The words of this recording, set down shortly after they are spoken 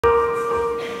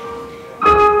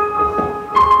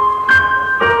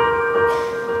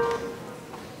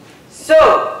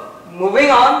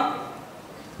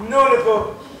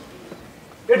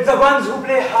the ones who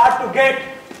play hard to get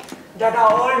that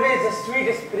are always the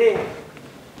sweetest prey.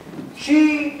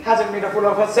 She hasn't made a fool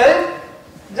of herself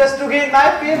just to gain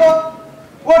my favor.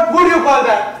 What would you call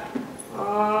that?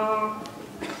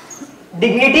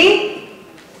 Dignity?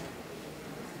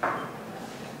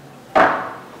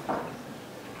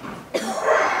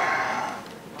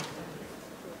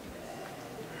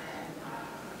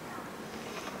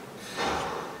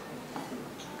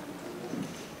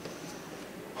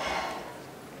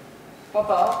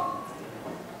 Papa,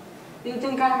 do you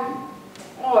think I'm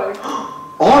odd?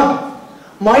 Odd?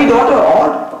 My daughter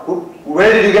odd?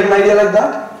 Where did you get an idea like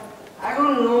that? I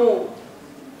don't know.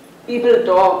 People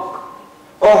talk.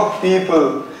 Oh,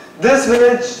 people. This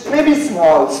village may be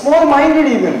small, small-minded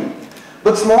even.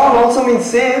 But small also means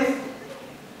safe.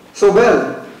 So,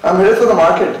 Bill, I'm headed for the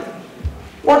market.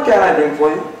 What can I bring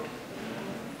for you?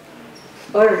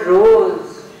 A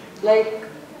rose, like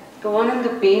the one in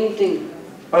the painting.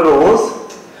 A rose?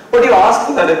 But you ask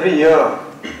for that every year.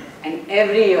 And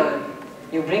every year,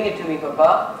 you bring it to me,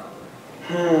 Papa.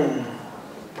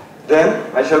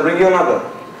 Then, I shall bring you another.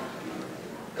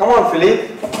 Come on,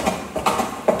 Philippe.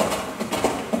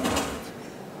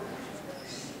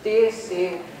 Stay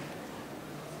safe.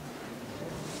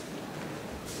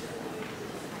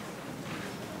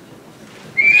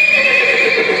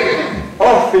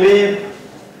 Oh, Philippe.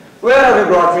 Where have you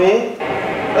brought me?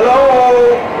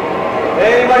 Hello?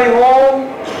 Anybody home?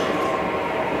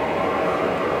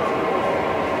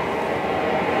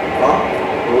 Huh?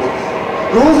 Roses?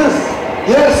 Roses?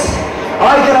 Yes!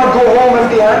 I cannot go home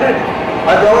empty-handed.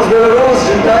 I promised Bill a rose,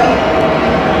 didn't I?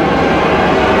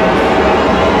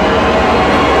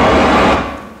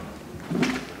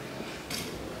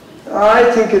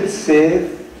 I think it's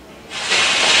safe.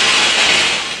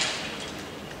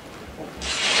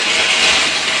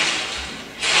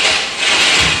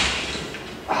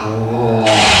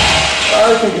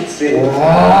 I think it's safe.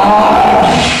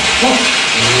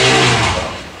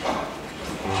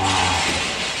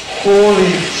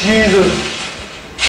 Holy Jesus!